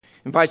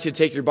I invite you to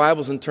take your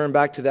Bibles and turn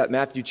back to that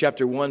Matthew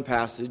chapter 1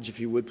 passage,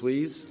 if you would,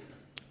 please.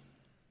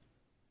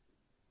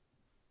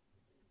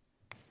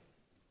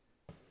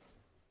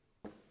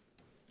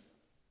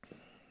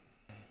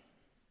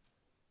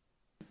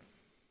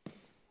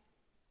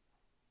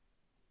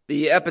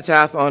 The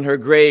epitaph on her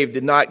grave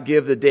did not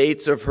give the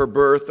dates of her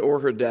birth or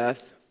her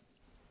death.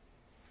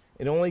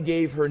 It only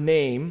gave her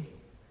name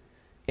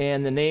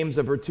and the names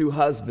of her two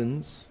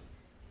husbands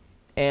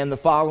and the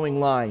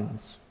following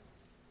lines.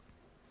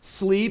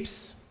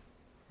 Sleeps,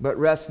 but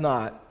rests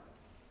not.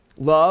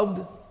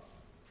 Loved,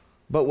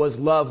 but was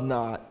loved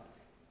not.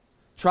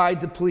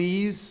 Tried to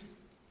please,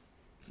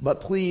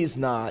 but pleased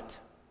not.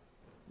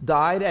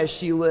 Died as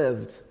she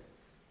lived,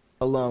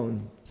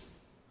 alone.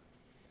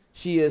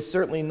 She is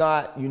certainly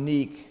not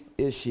unique,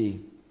 is she?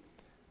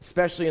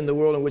 Especially in the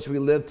world in which we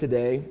live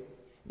today.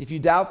 If you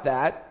doubt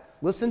that,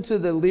 listen to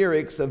the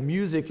lyrics of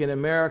music in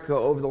America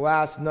over the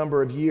last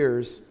number of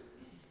years.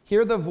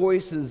 Hear the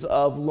voices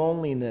of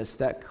loneliness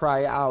that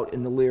cry out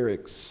in the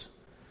lyrics.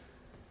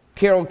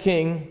 Carole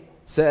King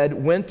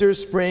said, "Winter,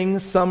 spring,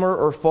 summer,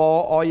 or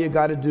fall, all you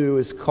got to do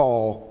is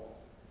call,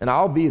 and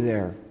I'll be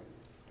there."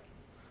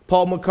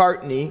 Paul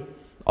McCartney,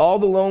 "All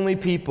the lonely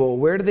people,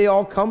 where do they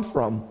all come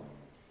from?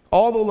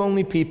 All the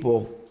lonely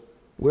people,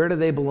 where do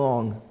they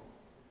belong?"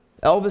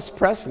 Elvis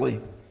Presley,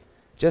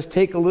 "Just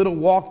take a little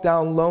walk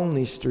down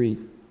Lonely Street,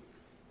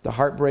 the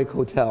Heartbreak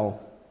Hotel."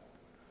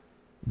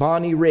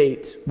 Bonnie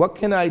Raitt, "What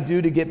can I do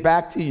to get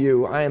back to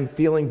you? I am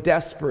feeling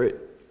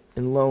desperate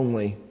and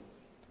lonely."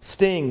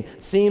 Sting,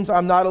 "Seems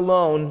I'm not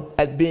alone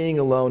at being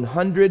alone.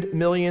 100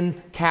 million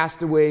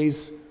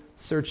castaways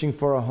searching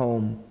for a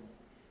home."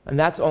 And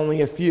that's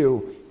only a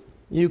few.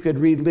 You could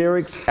read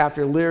lyrics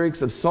after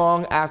lyrics of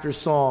song after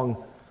song,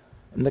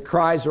 and the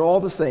cries are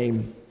all the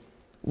same: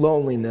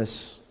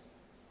 loneliness.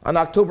 On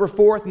October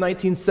 4th,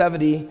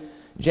 1970,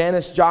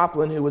 Janis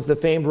Joplin, who was the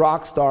famed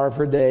rock star of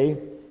her day,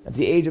 at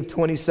the age of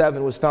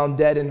 27, was found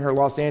dead in her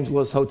Los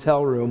Angeles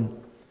hotel room.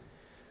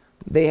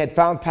 They had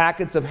found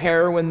packets of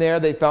heroin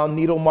there. They found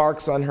needle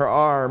marks on her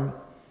arm.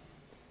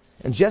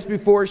 And just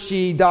before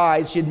she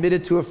died, she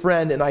admitted to a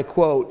friend, and I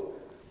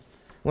quote,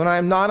 "When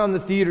I'm not on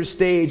the theater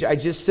stage, I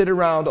just sit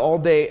around all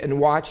day and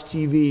watch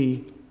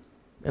TV,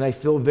 and I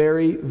feel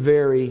very,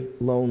 very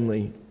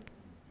lonely."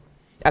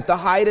 At the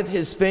height of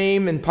his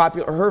fame and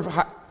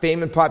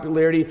fame and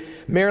popularity,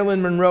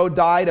 Marilyn Monroe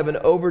died of an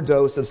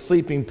overdose of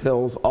sleeping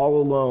pills all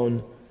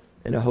alone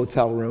in a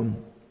hotel room.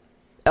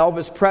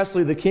 Elvis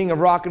Presley, the king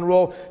of rock and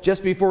roll,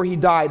 just before he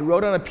died,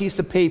 wrote on a piece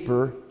of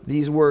paper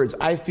these words: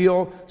 "I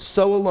feel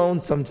so alone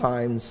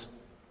sometimes.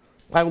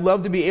 I would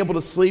love to be able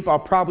to sleep. I'll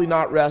probably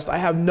not rest. I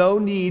have no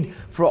need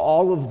for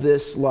all of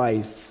this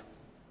life.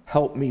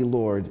 Help me,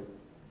 Lord."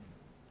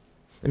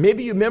 And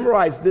maybe you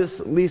memorized this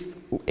at least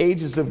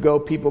ages ago.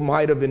 People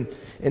might have been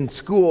in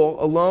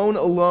school. Alone,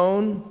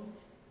 alone,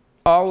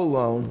 all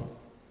alone.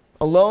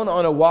 Alone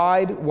on a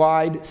wide,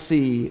 wide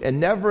sea. And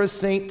never a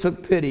saint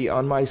took pity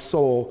on my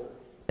soul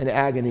in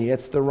agony.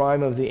 It's the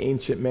rhyme of The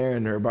Ancient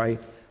Mariner by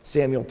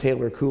Samuel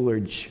Taylor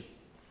Coleridge.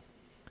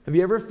 Have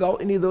you ever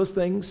felt any of those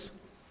things?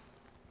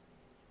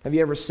 Have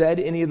you ever said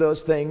any of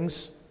those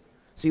things?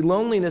 See,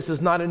 loneliness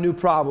is not a new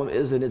problem,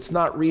 is it? It's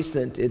not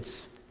recent.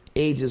 It's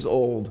ages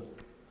old.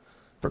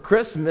 For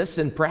Christmas,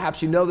 and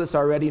perhaps you know this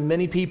already,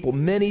 many people,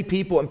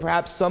 and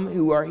perhaps some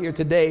who are here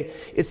today,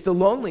 it's the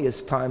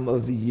loneliest time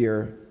of the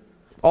year.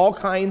 All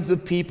kinds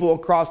of people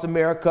across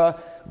America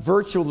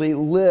virtually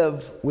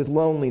live with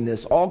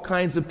loneliness. All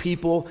kinds of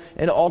people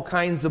in all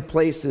kinds of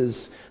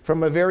places,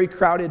 from a very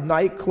crowded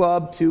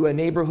nightclub to a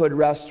neighborhood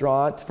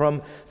restaurant,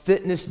 from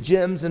fitness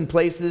gyms and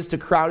places to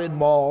crowded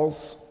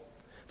malls,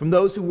 from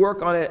those who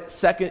work on a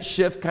second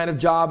shift kind of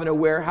job in a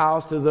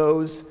warehouse to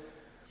those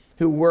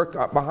who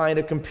work behind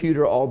a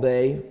computer all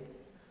day,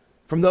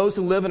 from those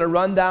who live in a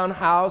rundown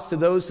house to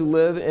those who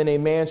live in a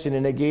mansion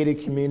in a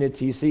gated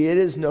community. See, it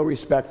is no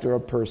respecter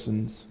of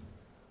persons.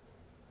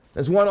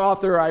 As one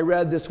author I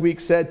read this week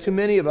said, too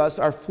many of us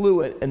are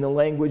fluent in the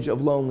language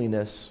of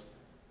loneliness.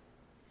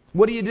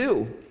 What do you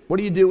do? What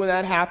do you do when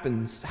that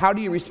happens? How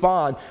do you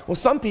respond? Well,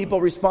 some people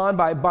respond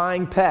by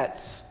buying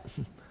pets.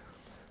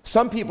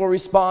 Some people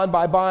respond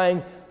by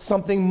buying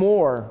something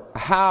more, a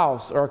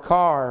house or a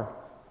car.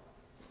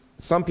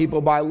 Some people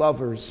buy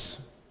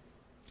lovers.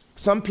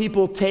 Some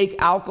people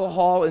take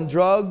alcohol and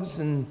drugs,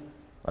 and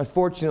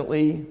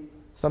unfortunately,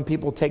 some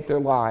people take their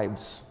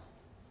lives.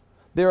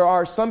 There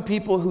are some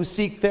people who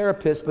seek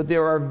therapists, but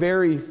there are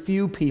very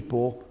few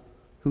people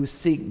who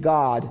seek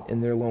God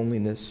in their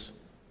loneliness.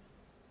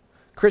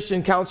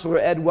 Christian counselor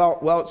Ed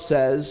Welch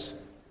says,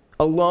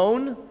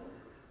 "Alone,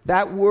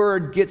 that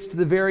word gets to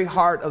the very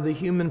heart of the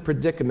human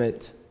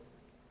predicament.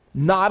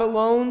 Not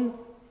alone,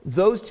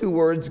 those two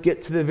words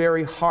get to the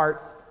very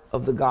heart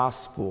of the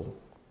gospel."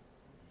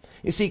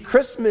 You see,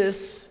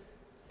 Christmas,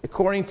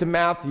 according to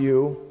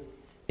Matthew,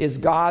 is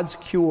God's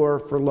cure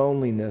for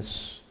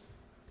loneliness,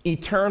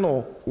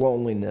 eternal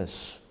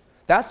loneliness.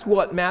 That's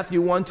what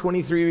Matthew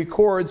 1:23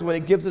 records when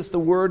it gives us the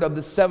word of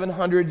the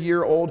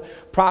 700-year-old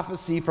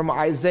prophecy from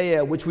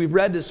Isaiah, which we've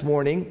read this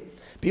morning.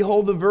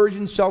 Behold, the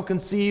virgin shall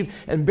conceive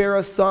and bear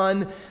a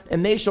son,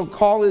 and they shall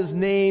call his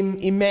name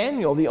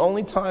Emmanuel. The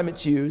only time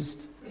it's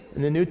used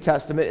in the New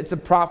Testament, it's a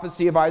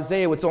prophecy of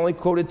Isaiah. It's only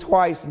quoted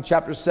twice in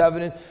chapter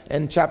 7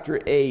 and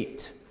chapter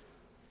 8.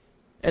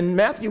 And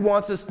Matthew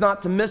wants us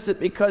not to miss it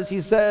because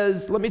he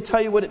says, let me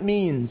tell you what it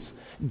means.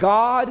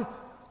 God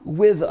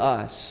with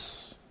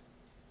us.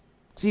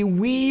 See,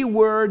 we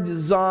were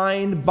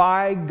designed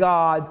by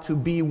God to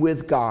be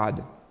with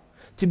God,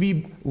 to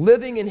be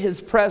living in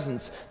his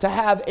presence, to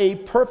have a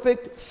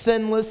perfect,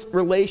 sinless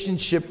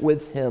relationship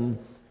with him.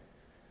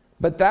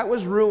 But that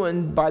was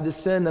ruined by the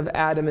sin of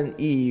Adam and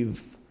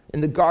Eve in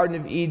the Garden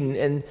of Eden.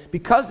 And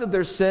because of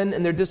their sin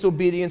and their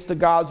disobedience to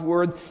God's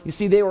word, you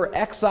see, they were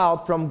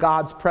exiled from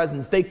God's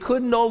presence. They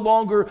could no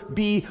longer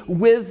be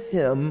with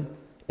him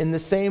in the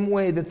same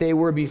way that they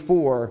were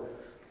before.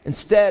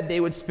 Instead,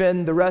 they would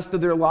spend the rest of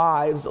their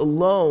lives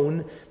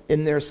alone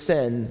in their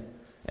sin.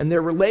 And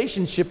their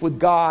relationship with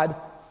God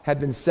had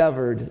been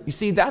severed. You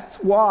see, that's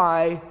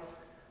why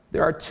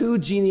there are two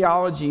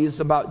genealogies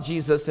about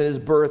Jesus and his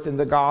birth in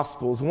the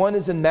Gospels. One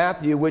is in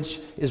Matthew, which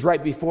is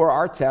right before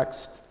our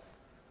text.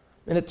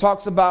 And it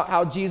talks about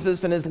how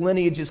Jesus and his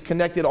lineage is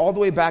connected all the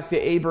way back to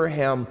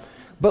Abraham.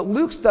 But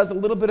Luke's does a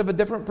little bit of a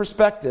different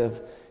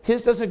perspective.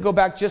 His doesn't go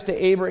back just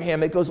to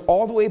Abraham. It goes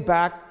all the way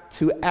back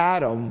to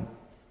Adam.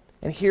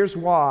 And here's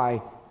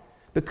why.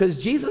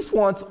 Because Jesus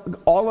wants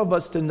all of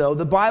us to know,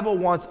 the Bible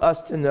wants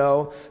us to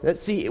know, that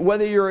see,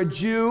 whether you're a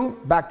Jew,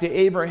 back to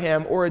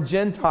Abraham, or a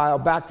Gentile,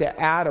 back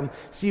to Adam,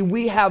 see,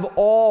 we have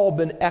all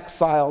been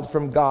exiled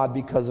from God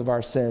because of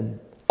our sin.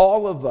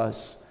 All of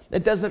us.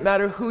 It doesn't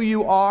matter who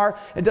you are.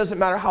 It doesn't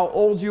matter how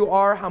old you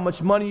are, how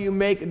much money you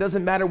make. It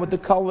doesn't matter what the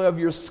color of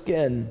your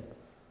skin.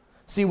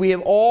 See, we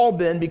have all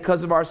been,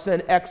 because of our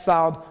sin,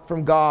 exiled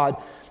from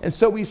God. And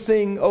so we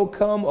sing, O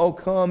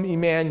come,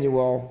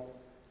 Emmanuel,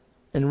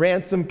 and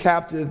ransom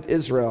captive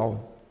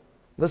Israel.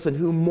 Listen,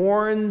 who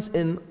mourns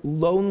in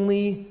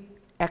lonely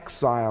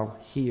exile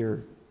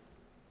here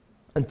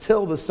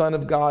until the Son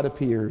of God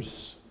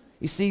appears.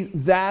 You see,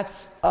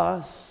 that's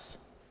us.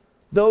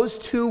 Those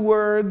two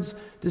words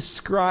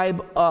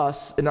describe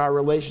us in our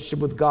relationship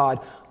with God.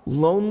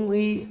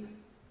 Lonely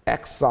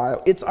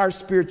exile. It's our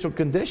spiritual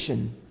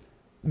condition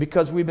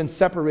because we've been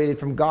separated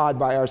from God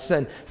by our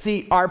sin.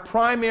 See, our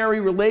primary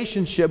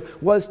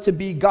relationship was to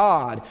be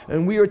God,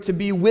 and we are to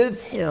be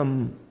with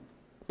him.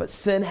 But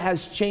sin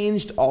has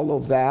changed all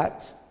of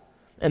that.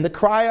 And the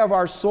cry of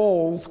our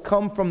souls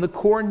come from the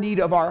core need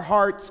of our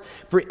hearts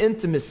for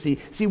intimacy.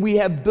 See, we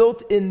have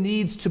built-in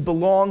needs to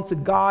belong to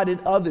God and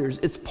others.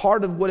 It's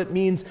part of what it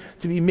means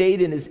to be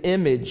made in his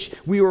image.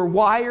 We were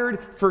wired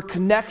for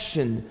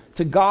connection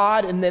to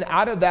God and then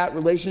out of that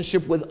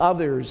relationship with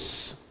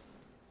others.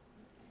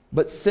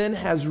 But sin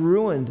has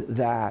ruined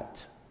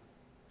that.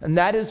 And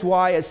that is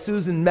why, as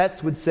Susan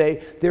Metz would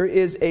say, there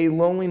is a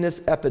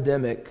loneliness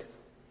epidemic.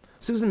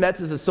 Susan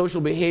Metz is a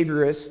social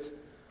behaviorist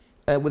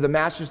with a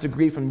master's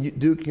degree from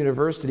Duke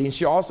University, and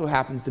she also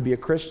happens to be a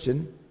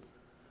Christian.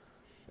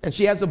 And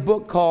she has a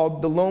book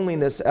called The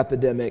Loneliness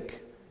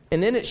Epidemic.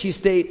 And in it she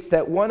states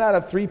that 1 out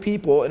of 3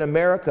 people in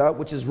America,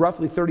 which is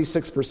roughly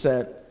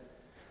 36%,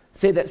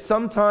 say that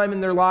sometime in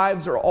their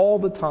lives or all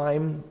the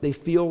time they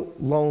feel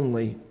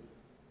lonely.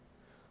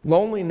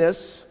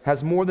 Loneliness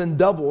has more than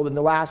doubled in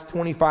the last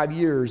 25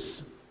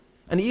 years.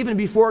 And even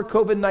before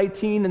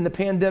COVID-19 and the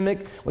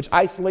pandemic, which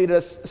isolated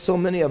us, so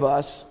many of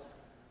us,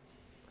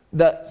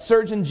 the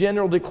Surgeon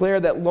General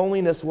declared that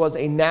loneliness was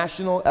a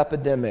national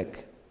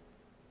epidemic.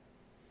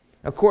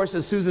 Of course,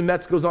 as Susan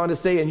Metz goes on to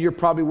say, and you're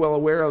probably well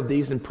aware of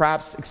these and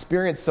perhaps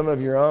experienced some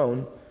of your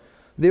own,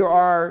 there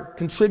are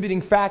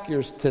contributing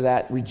factors to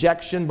that: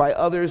 rejection by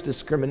others,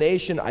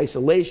 discrimination,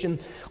 isolation,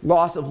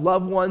 loss of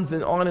loved ones,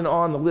 and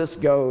on the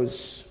list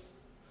goes.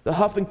 The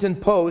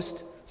Huffington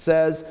Post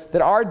says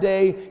that our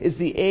day is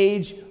the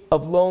age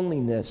of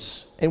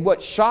loneliness. And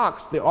what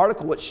shocks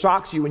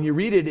you when you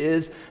read it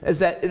is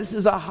that this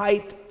is a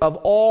height of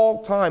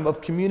all time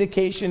of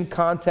communication,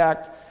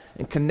 contact,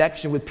 and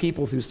connection with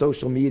people through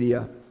social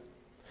media.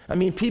 I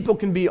mean, people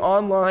can be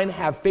online,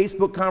 have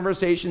Facebook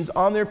conversations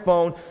on their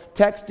phone,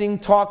 texting,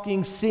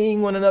 talking,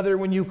 seeing one another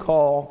when you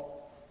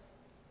call.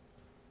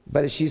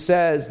 But as she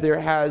says, there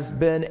has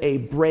been a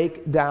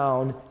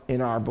breakdown in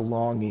our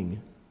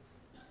belonging.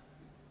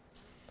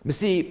 But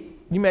see,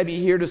 you may be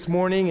here this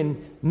morning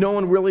and no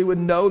one really would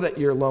know that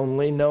you're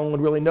lonely. No one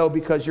would really know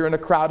because you're in a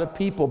crowd of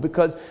people.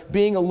 Because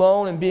being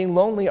alone and being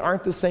lonely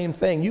aren't the same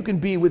thing. You can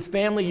be with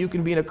family, you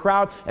can be in a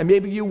crowd, and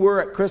maybe you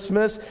were at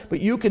Christmas, but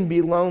you can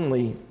be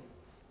lonely.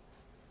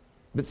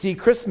 But see,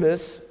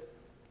 Christmas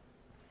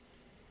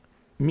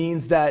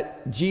means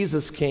that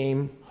Jesus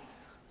came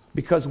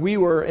because we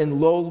were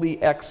in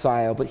lowly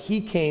exile, but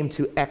he came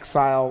to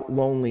exile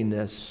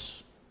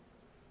loneliness.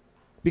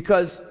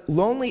 Because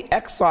lonely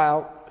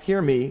exile,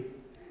 hear me,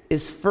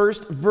 is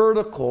first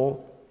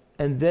vertical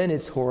and then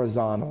it's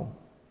horizontal.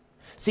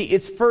 See,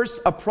 it's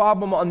first a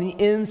problem on the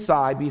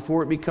inside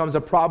before it becomes a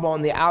problem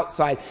on the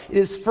outside. It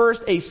is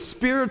first a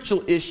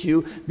spiritual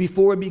issue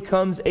before it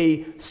becomes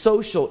a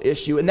social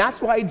issue. And that's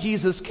why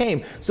Jesus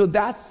came.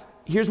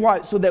 Here's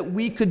why, so that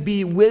we could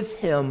be with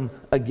him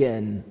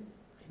again.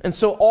 And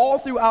so all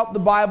throughout the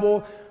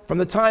Bible, from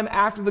the time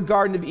after the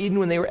Garden of Eden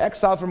when they were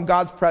exiled from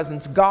God's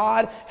presence,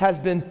 God has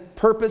been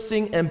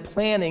purposing and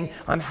planning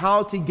on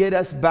how to get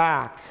us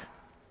back.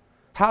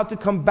 How to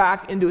come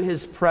back into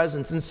his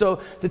presence. And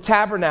so the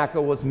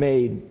tabernacle was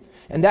made.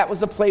 And that was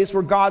the place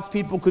where God's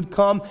people could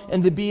come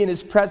and to be in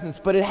his presence.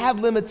 But it had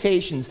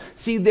limitations.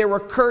 See, there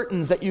were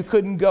curtains that you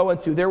couldn't go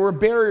into. There were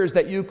barriers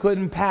that you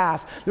couldn't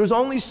pass. There was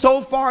only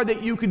so far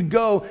that you could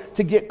go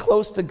to get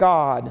close to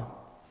God.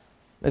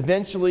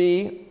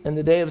 Eventually, in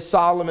the day of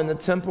Solomon, the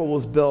temple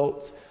was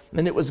built.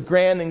 And it was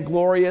grand and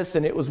glorious.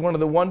 And it was one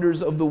of the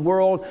wonders of the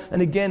world.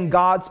 And again,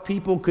 God's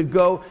people could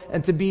go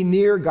and to be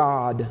near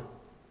God.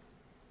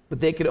 But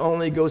they could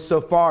only go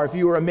so far. If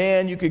you were a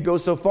man, you could go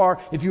so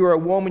far. If you were a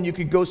woman, you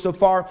could go so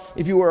far.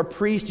 If you were a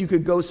priest, you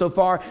could go so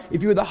far.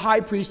 If you were the high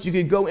priest, you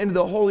could go into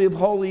the Holy of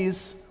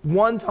Holies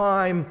one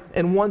time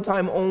and one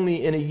time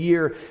only in a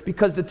year.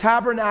 Because the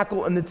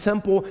tabernacle and the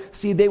temple,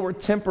 see, they were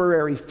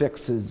temporary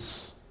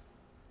fixes.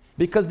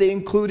 Because they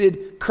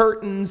included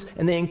curtains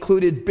and they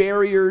included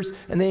barriers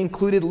and they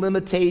included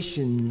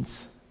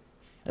limitations.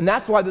 And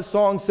that's why the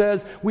song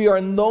says, we are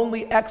in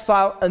lonely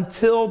exile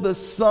until the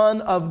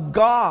Son of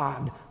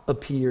God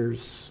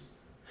appears.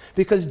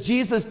 Because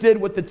Jesus did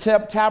what the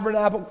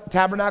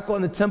tabernacle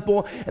and the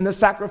temple and the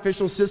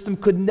sacrificial system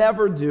could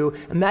never do,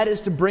 and that is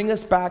to bring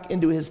us back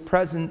into his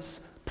presence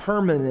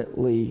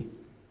permanently.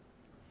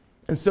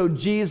 And so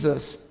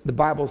Jesus, the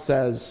Bible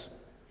says,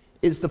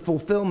 is the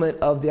fulfillment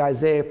of the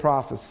Isaiah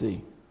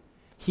prophecy.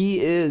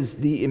 He is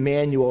the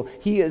Emmanuel.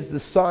 He is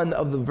the Son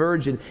of the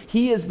Virgin.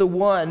 He is the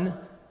one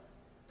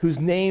whose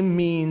name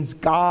means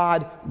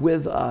God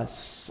with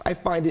us. I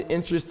find it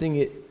interesting.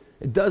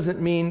 It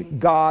doesn't mean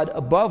God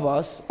above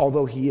us,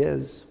 although he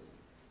is.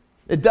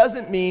 It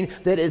doesn't mean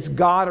that it's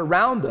God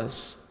around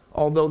us,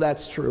 although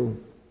that's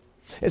true.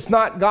 It's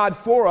not God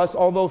for us,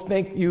 although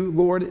thank you,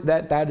 Lord,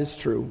 that is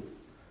true.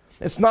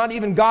 It's not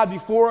even God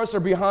before us or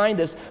behind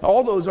us.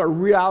 All those are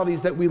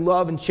realities that we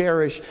love and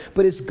cherish.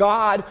 But it's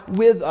God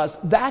with us.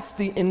 That's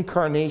the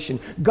incarnation.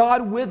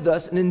 God with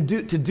us, and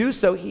to do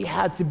so, he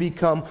had to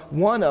become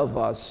one of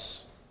us.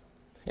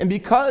 And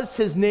because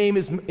his name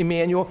is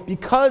Emmanuel,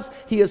 because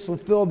he has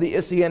fulfilled the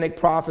Messianic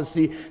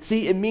prophecy,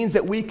 see, it means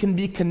that we can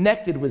be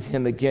connected with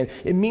him again.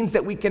 It means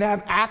that we can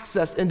have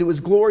access into his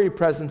glory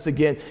presence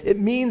again. It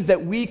means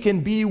that we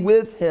can be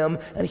with him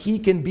and he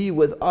can be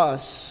with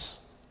us.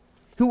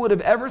 Who would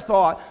have ever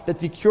thought that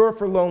the cure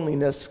for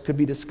loneliness could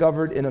be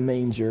discovered in a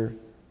manger?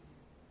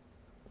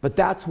 But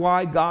that's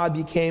why God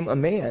became a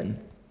man.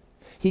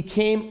 He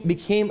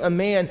became a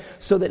man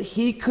so that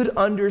he could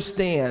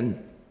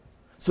understand,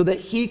 so that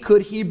he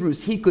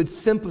could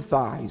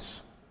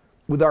sympathize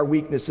with our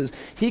weaknesses.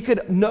 He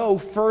could know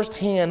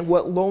firsthand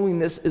what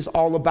loneliness is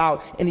all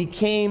about, and he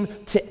came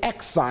to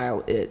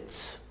exile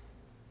it.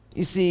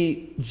 You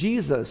see,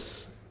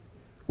 Jesus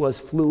was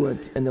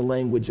fluent in the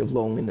language of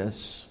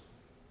loneliness.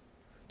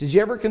 Did you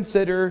ever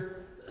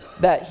consider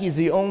that he's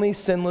the only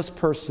sinless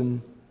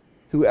person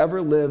who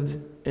ever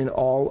lived in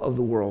all of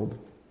the world?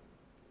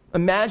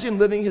 Imagine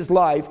living his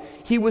life.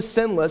 He was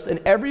sinless, and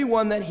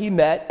everyone that he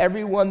met,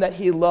 everyone that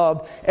he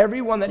loved,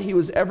 everyone that he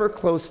was ever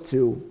close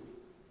to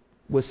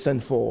was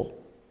sinful.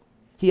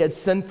 He had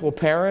sinful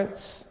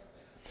parents.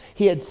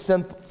 He had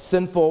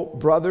sinful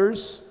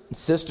brothers and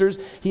sisters.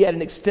 He had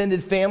an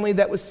extended family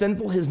that was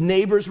sinful. His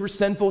neighbors were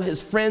sinful.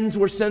 His friends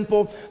were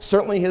sinful.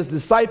 Certainly his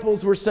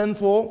disciples were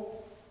sinful.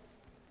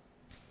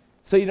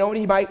 So you know what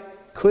he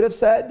could have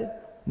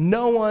said?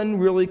 No one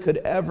really could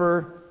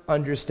ever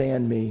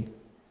understand me.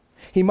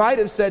 He might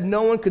have said,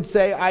 no one could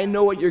say, I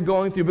know what you're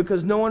going through,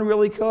 because no one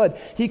really could.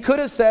 He could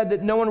have said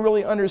that no one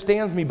really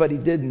understands me, but he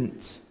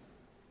didn't.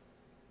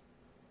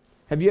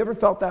 Have you ever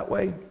felt that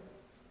way?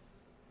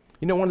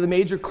 You know, one of the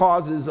major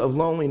causes of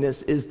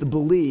loneliness is the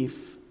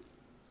belief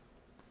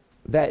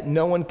that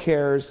no one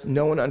cares,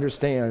 no one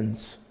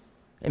understands.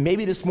 And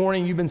maybe this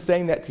morning you've been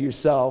saying that to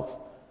yourself.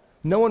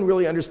 No one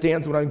really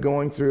understands what I'm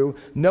going through.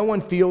 No one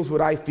feels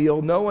what I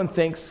feel. No one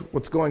thinks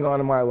what's going on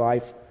in my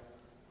life.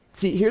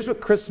 See, here's what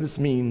Christmas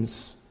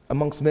means,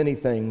 amongst many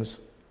things.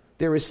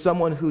 There is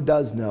someone who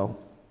does know.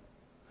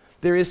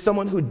 There is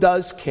someone who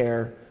does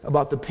care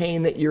about the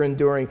pain that you're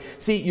enduring.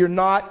 See, you're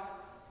not,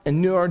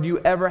 and nor do you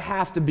ever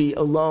have to be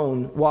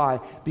alone. Why?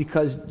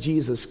 Because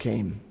Jesus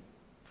came.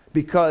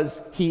 Because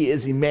he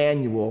is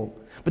Emmanuel.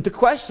 But the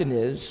question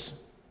is,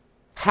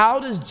 how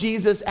does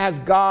Jesus, as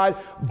God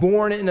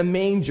born in a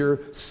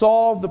manger,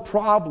 solve the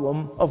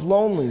problem of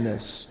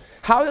loneliness?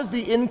 How does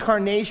the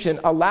incarnation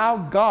allow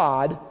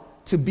God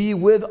to be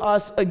with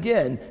us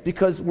again?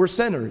 Because we're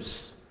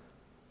sinners.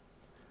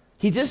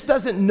 He just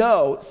doesn't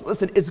know.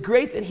 Listen, it's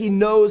great that he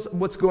knows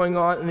what's going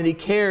on and that he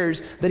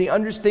cares, that he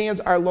understands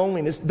our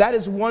loneliness. That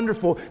is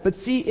wonderful. But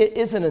see, it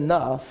isn't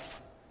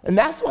enough. And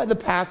that's why the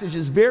passage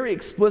is very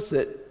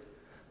explicit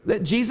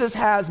that Jesus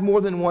has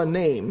more than one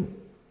name.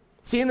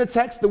 See, in the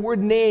text, the word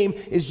name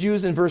is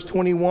used in verse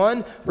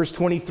 21, verse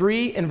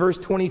 23, and verse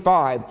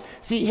 25.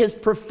 See, his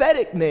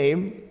prophetic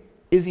name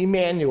is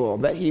Emmanuel,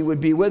 that he would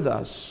be with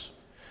us.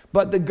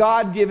 But the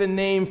God-given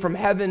name from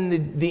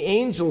heaven, the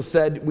angel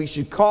said we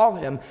should call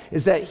him,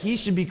 is that he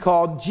should be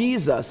called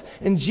Jesus.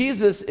 And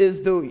Jesus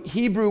is the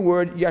Hebrew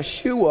word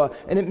Yeshua,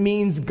 and it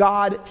means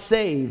God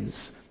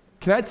saves.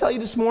 Can I tell you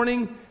this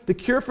morning, the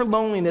cure for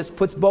loneliness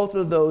puts both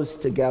of those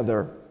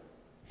together.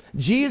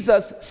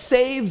 Jesus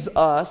saves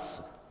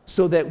us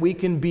so that we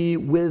can be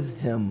with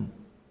him.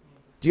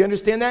 Do you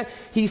understand that?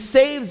 He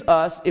saves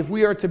us. If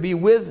we are to be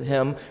with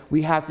him,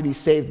 we have to be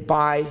saved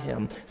by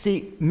him.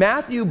 See,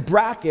 Matthew's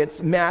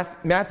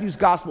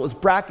gospel is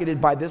bracketed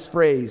by this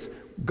phrase,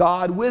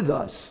 God with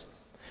us.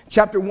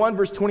 Chapter 1,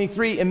 verse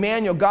 23,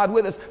 Emmanuel, God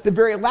with us. The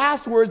very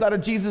last words out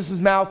of Jesus'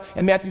 mouth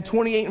in Matthew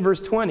 28 and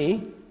verse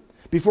 20,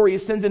 before he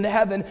ascends into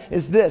heaven,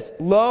 is this,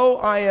 lo,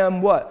 I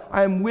am what?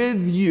 I am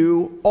with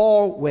you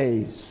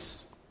always.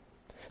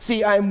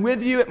 See, I'm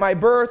with you at my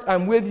birth,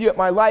 I'm with you at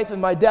my life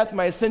and my death and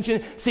my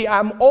ascension. See,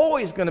 I'm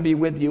always going to be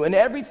with you. And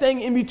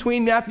everything in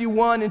between Matthew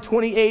 1 and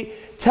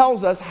 28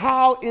 tells us,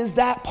 how is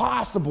that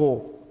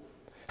possible?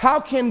 How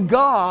can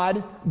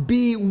God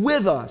be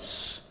with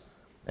us?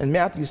 And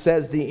Matthew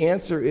says the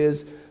answer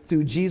is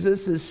through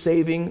Jesus'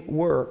 saving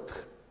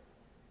work.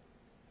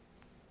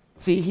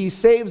 See, he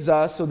saves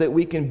us so that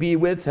we can be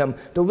with him.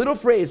 The little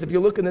phrase, if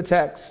you look in the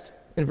text,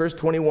 in verse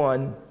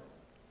 21,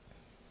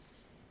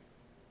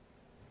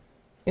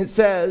 it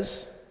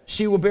says,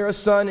 she will bear a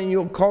son and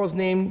you'll call his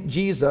name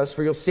Jesus,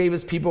 for you'll save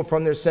his people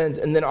from their sins.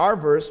 And then our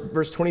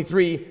verse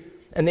 23,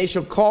 and they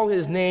shall call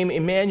his name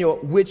Emmanuel,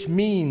 which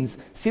means,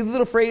 see the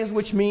little phrase,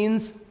 which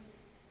means?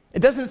 It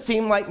doesn't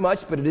seem like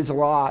much, but it is a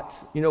lot.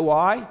 You know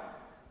why?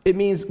 It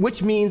means,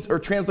 which means, or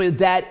translated,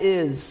 that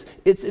is.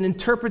 It's an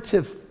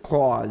interpretive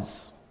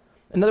clause.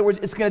 In other words,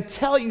 it's going to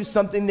tell you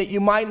something that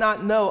you might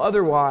not know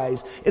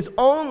otherwise. It's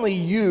only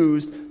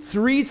used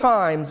 3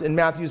 times in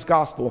Matthew's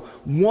gospel.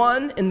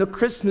 1 in the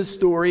Christmas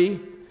story,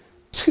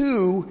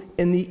 2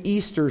 in the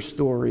Easter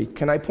story.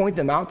 Can I point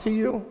them out to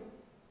you?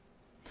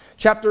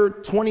 Chapter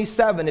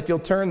 27, if you'll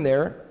turn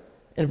there,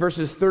 in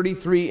verses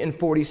 33 and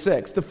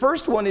 46. The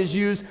first one is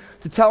used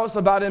to tell us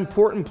about an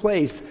important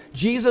place.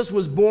 Jesus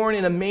was born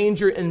in a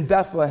manger in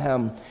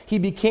Bethlehem. He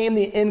became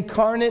the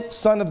incarnate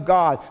Son of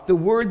God. The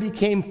Word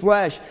became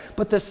flesh.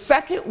 But the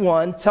second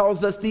one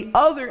tells us the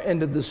other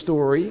end of the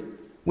story,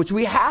 which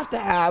we have to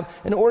have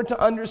in order to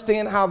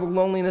understand how the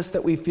loneliness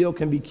that we feel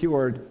can be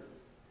cured.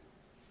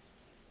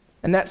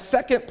 And that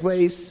second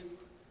place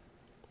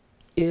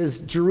is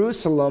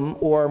Jerusalem,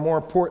 or more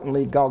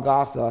importantly,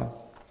 Golgotha.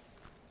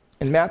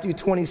 In Matthew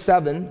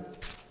 27,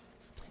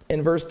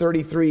 in verse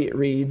 33, it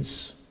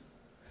reads,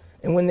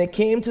 and when they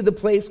came to the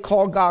place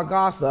called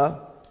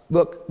Golgotha,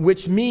 look,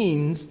 which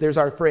means, there's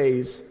our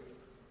phrase,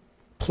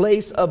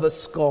 place of a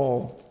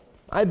skull.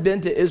 I've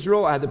been to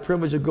Israel. I had the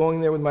privilege of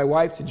going there with my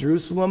wife to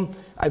Jerusalem.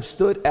 I've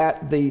stood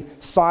at the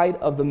side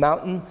of the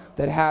mountain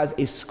that has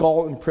a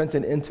skull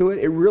imprinted into it.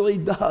 It really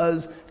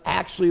does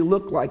actually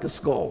look like a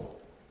skull.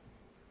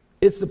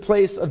 It's the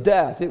place of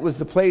death. It was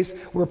the place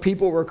where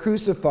people were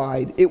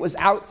crucified. It was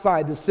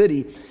outside the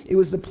city. It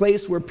was the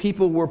place where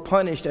people were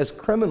punished as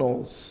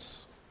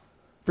criminals.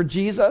 For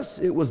Jesus,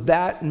 it was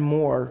that and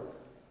more.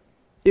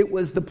 It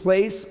was the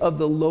place of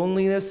the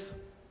loneliest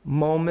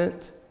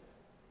moment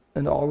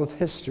in all of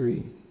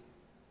history.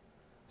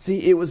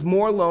 See, it was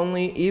more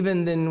lonely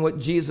even than what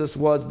Jesus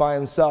was by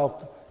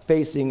himself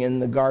facing in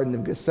the Garden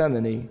of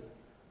Gethsemane.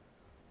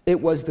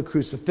 It was the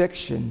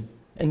crucifixion.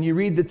 And you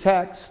read the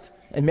text,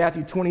 in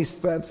Matthew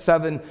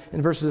 27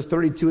 and verses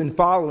 32 and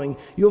following,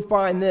 you'll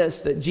find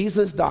this, that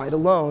Jesus died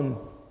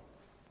alone.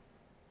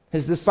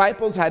 His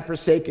disciples had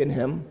forsaken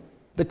him.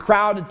 The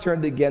crowd had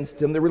turned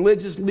against him. The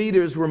religious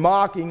leaders were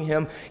mocking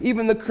him.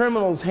 Even the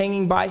criminals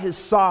hanging by his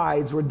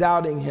sides were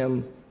doubting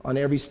him on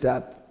every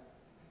step.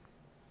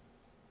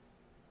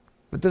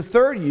 But the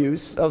third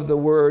use of the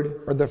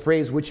word, or the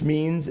phrase which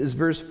means, is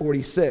verse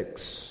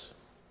 46.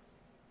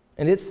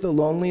 And it's the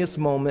loneliest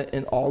moment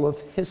in all of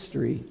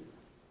history.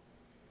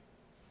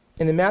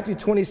 And in Matthew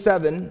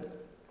 27,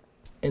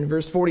 in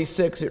verse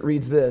 46, it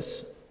reads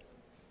this.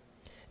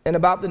 And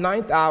about the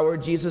 9th hour,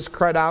 Jesus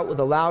cried out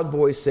with a loud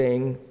voice,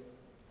 saying,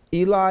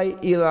 Eli,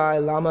 Eli,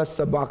 lama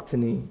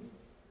sabachthani.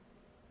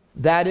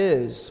 That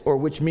is, or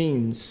which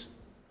means,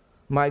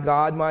 my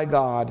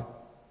God,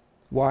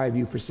 why have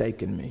you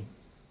forsaken me?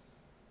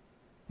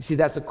 You see,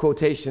 that's a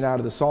quotation out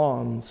of the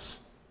Psalms.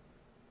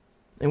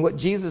 And what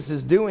Jesus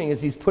is doing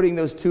is he's putting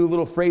those two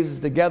little phrases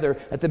together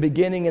at the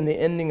beginning and the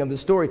ending of the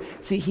story.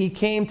 See, he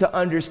came to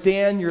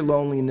understand your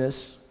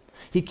loneliness.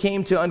 He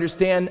came to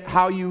understand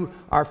how you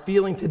are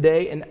feeling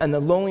today and the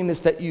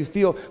loneliness that you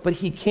feel. But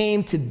he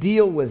came to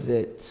deal with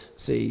it,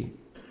 see.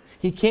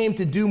 He came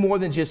to do more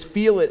than just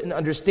feel it and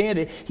understand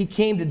it. He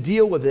came to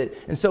deal with it.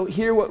 And so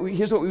here's what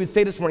we would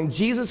say this morning.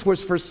 Jesus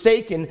was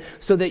forsaken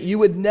so that you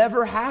would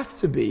never have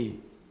to be.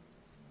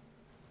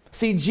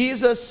 See,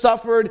 Jesus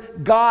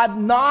suffered God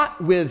not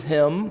with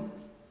him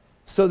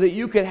so that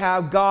you could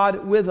have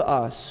God with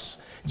us.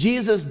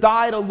 Jesus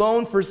died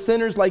alone for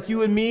sinners like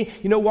you and me.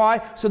 You know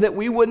why? So that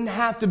we wouldn't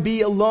have to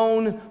be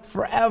alone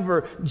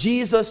forever.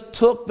 Jesus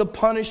took the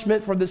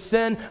punishment for the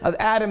sin of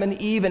Adam and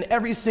Eve and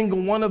every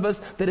single one of us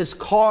that has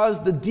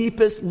caused the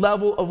deepest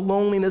level of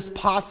loneliness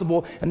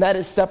possible, and that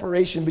is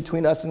separation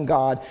between us and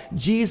God.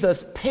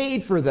 Jesus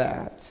paid for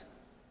that.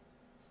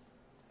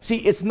 See,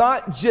 it's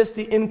not just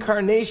the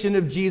incarnation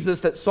of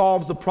Jesus that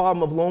solves the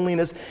problem of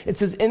loneliness. It's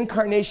his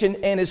incarnation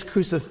and his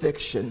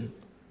crucifixion.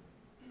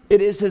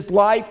 It is his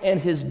life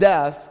and his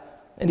death,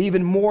 and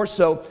even more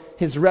so,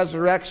 his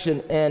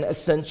resurrection and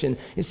ascension.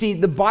 You see,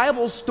 the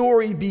Bible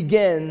story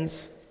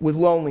begins with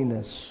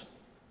loneliness.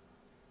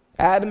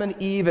 Adam and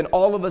Eve and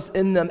all of us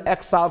in them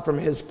exiled from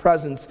his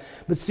presence.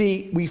 But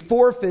see, we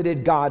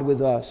forfeited God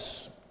with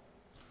us.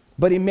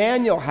 But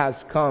Emmanuel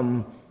has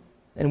come,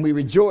 and we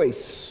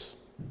rejoice.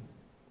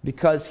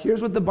 Because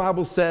here's what the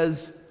Bible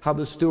says, how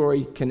the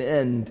story can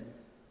end.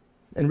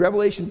 In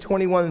Revelation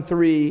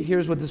 21:3,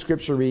 here's what the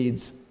scripture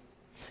reads.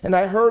 And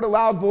I heard a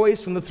loud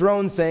voice from the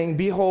throne saying,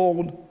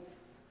 Behold,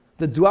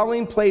 the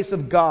dwelling place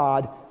of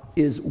God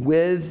is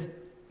with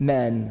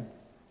men.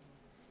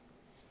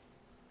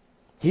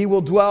 He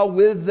will dwell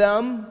with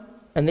them,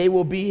 and they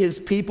will be his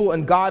people,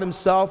 and God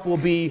himself will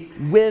be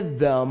with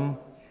them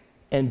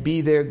and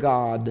be their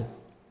God.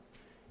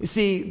 You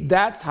see,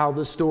 that's how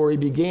the story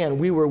began.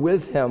 We were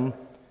with him,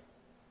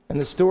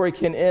 and the story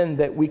can end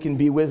that we can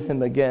be with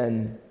him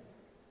again.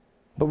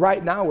 But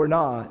right now we're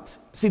not.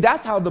 See,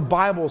 that's how the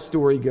Bible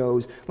story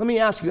goes. Let me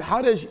ask you,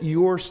 how does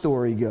your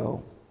story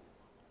go?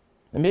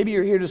 And maybe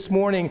you're here this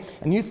morning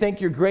and you think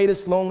your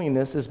greatest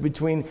loneliness is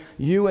between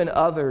you and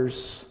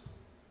others.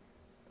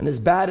 And as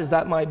bad as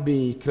that might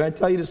be, can I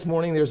tell you this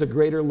morning there's a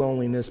greater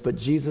loneliness, but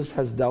Jesus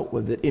has dealt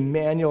with it.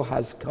 Emmanuel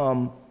has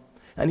come,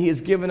 and he has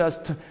given us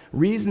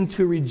reason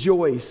to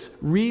rejoice,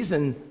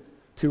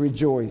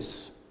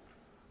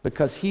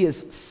 because he has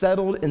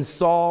settled and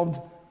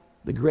solved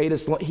the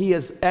greatest. He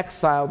has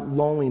exiled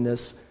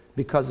loneliness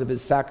because of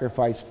his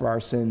sacrifice for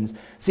our sins.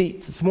 See,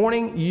 this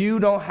morning, you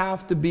don't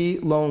have to be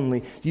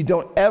lonely. You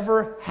don't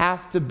ever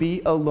have to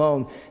be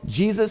alone.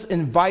 Jesus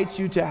invites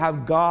you to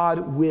have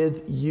God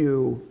with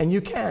you. And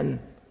you can.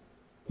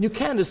 You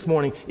can this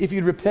morning if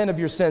you repent of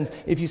your sins.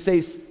 If you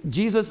say,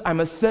 Jesus,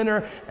 I'm a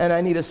sinner and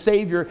I need a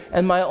Savior.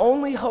 And my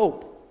only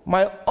hope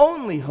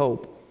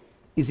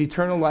is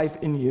eternal life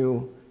in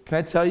you. Can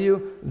I tell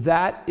you,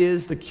 that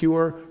is the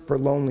cure for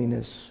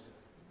loneliness.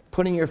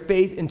 Putting your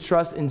faith and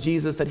trust in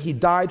Jesus, that he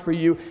died for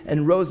you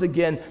and rose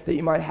again, that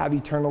you might have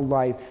eternal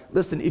life.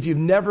 Listen, if you've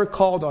never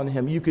called on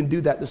him, you can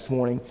do that this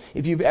morning.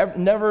 If you've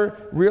never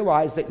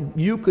realized that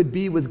you could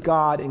be with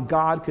God and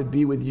God could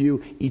be with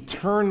you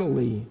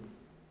eternally,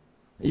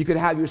 you could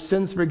have your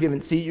sins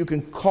forgiven. See, you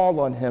can call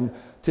on him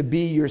to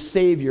be your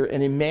Savior,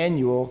 and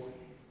Emmanuel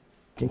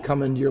can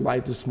come into your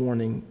life this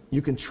morning.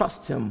 You can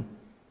trust him.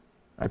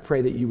 I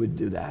pray that you would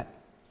do that.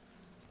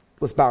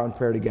 Let's bow in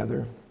prayer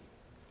together.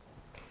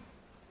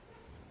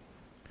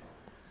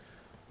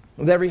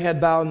 With every head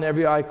bowed and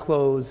every eye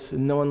closed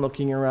and no one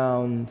looking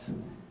around,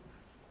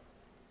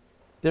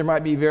 there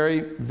might be very,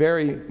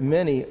 very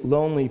many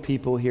lonely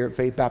people here at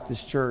Faith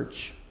Baptist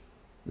Church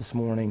this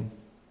morning.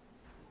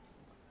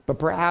 But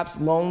perhaps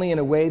lonely in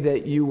a way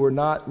that you were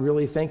not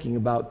really thinking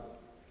about.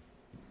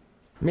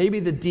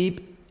 Maybe the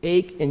deep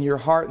ache in your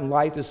heart and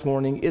life this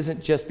morning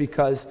isn't just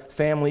because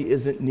family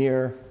isn't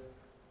near,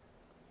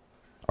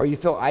 or you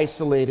feel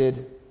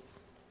isolated,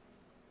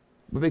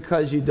 but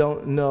because you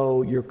don't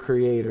know your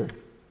Creator.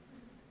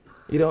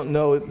 You don't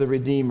know the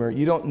Redeemer.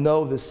 You don't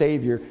know the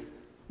Savior.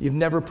 You've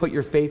never put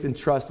your faith and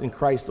trust in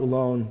Christ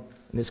alone,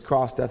 in his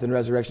cross, death, and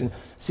resurrection.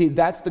 See,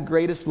 that's the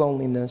greatest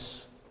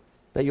loneliness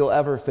that you'll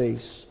ever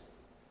face.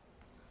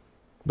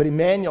 But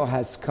Emmanuel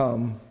has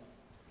come,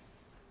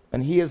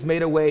 and he has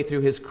made a way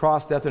through his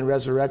cross, death, and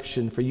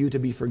resurrection for you to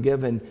be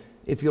forgiven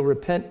if you'll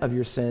repent of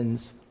your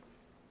sins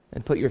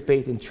and put your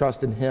faith and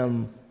trust in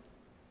him.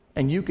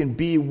 And you can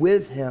be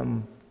with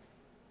him,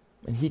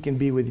 and he can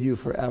be with you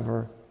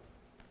forever.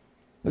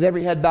 With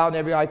every head bowed and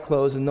every eye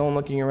closed and no one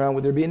looking around,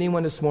 would there be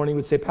anyone this morning who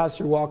would say,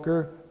 Pastor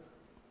Walker,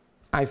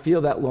 I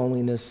feel that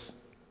loneliness.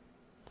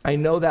 I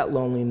know that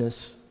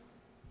loneliness.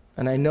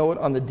 And I know it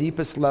on the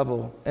deepest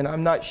level. And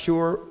I'm not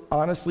sure,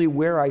 honestly,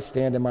 where I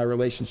stand in my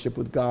relationship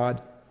with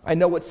God. I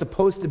know what's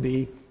supposed to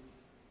be,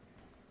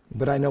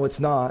 but I know it's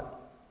not.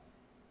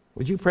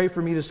 Would you pray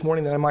for me this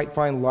morning that I might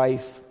find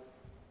life,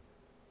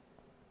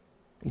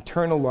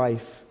 eternal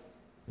life,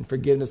 and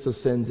forgiveness of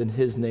sins in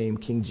his name,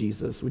 King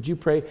Jesus? Would you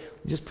pray?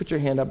 Just put your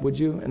hand up, would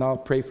you? And I'll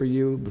pray for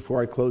you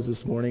before I close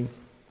this morning.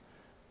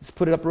 Just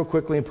put it up real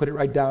quickly and put it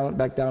right down,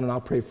 back down, and I'll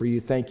pray for you.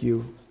 Thank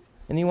you.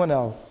 Anyone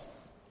else?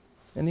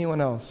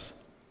 Anyone else?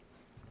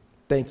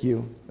 Thank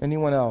you.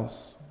 Anyone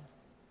else?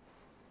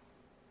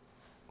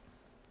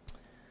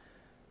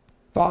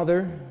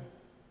 Father,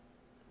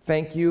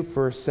 thank you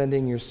for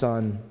sending your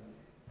Son.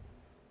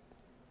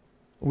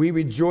 We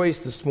rejoice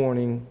this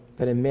morning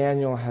that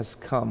Emmanuel has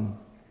come.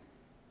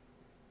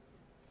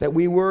 That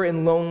we were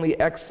in lonely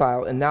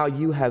exile, and now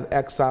you have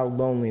exiled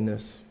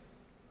loneliness.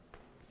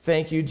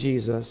 Thank you,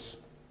 Jesus.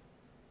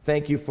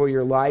 Thank you for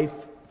your life.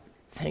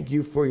 Thank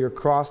you for your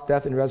cross,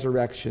 death, and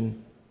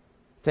resurrection.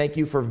 Thank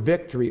you for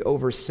victory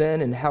over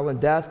sin and hell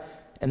and death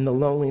and the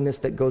loneliness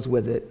that goes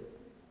with it.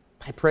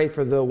 I pray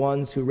for the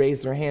ones who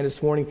raised their hand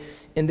this morning,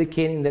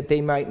 indicating that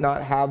they might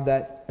not have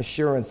that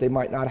assurance, they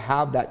might not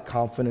have that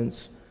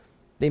confidence,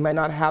 they might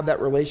not have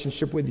that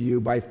relationship with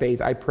you by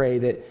faith. I pray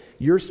that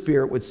your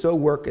Spirit would so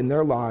work in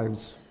their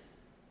lives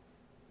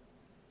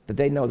that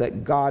they know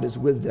that God is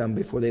with them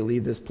before they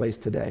leave this place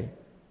today.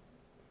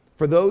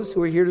 For those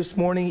who are here this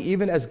morning,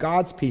 even as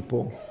God's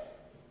people,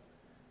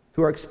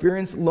 who are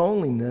experiencing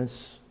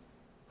loneliness,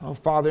 oh,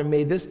 Father,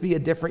 may this be a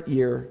different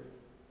year.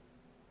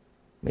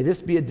 May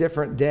this be a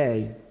different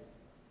day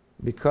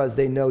because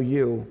they know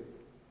you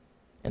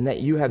and that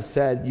you have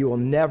said you will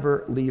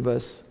never leave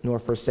us nor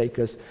forsake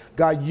us.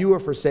 God, you are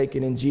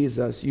forsaken in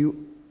Jesus.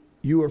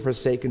 You are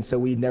forsaken so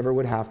we never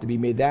would have to be.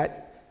 May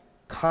that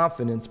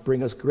confidence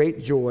bring us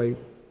great joy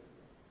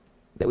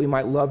that we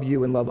might love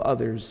you and love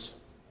others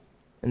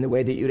in the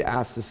way that you'd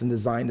asked us and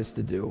designed us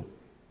to do.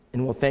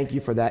 And we'll thank you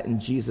for that in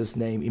Jesus'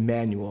 name,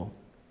 Emmanuel.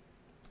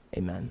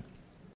 Amen.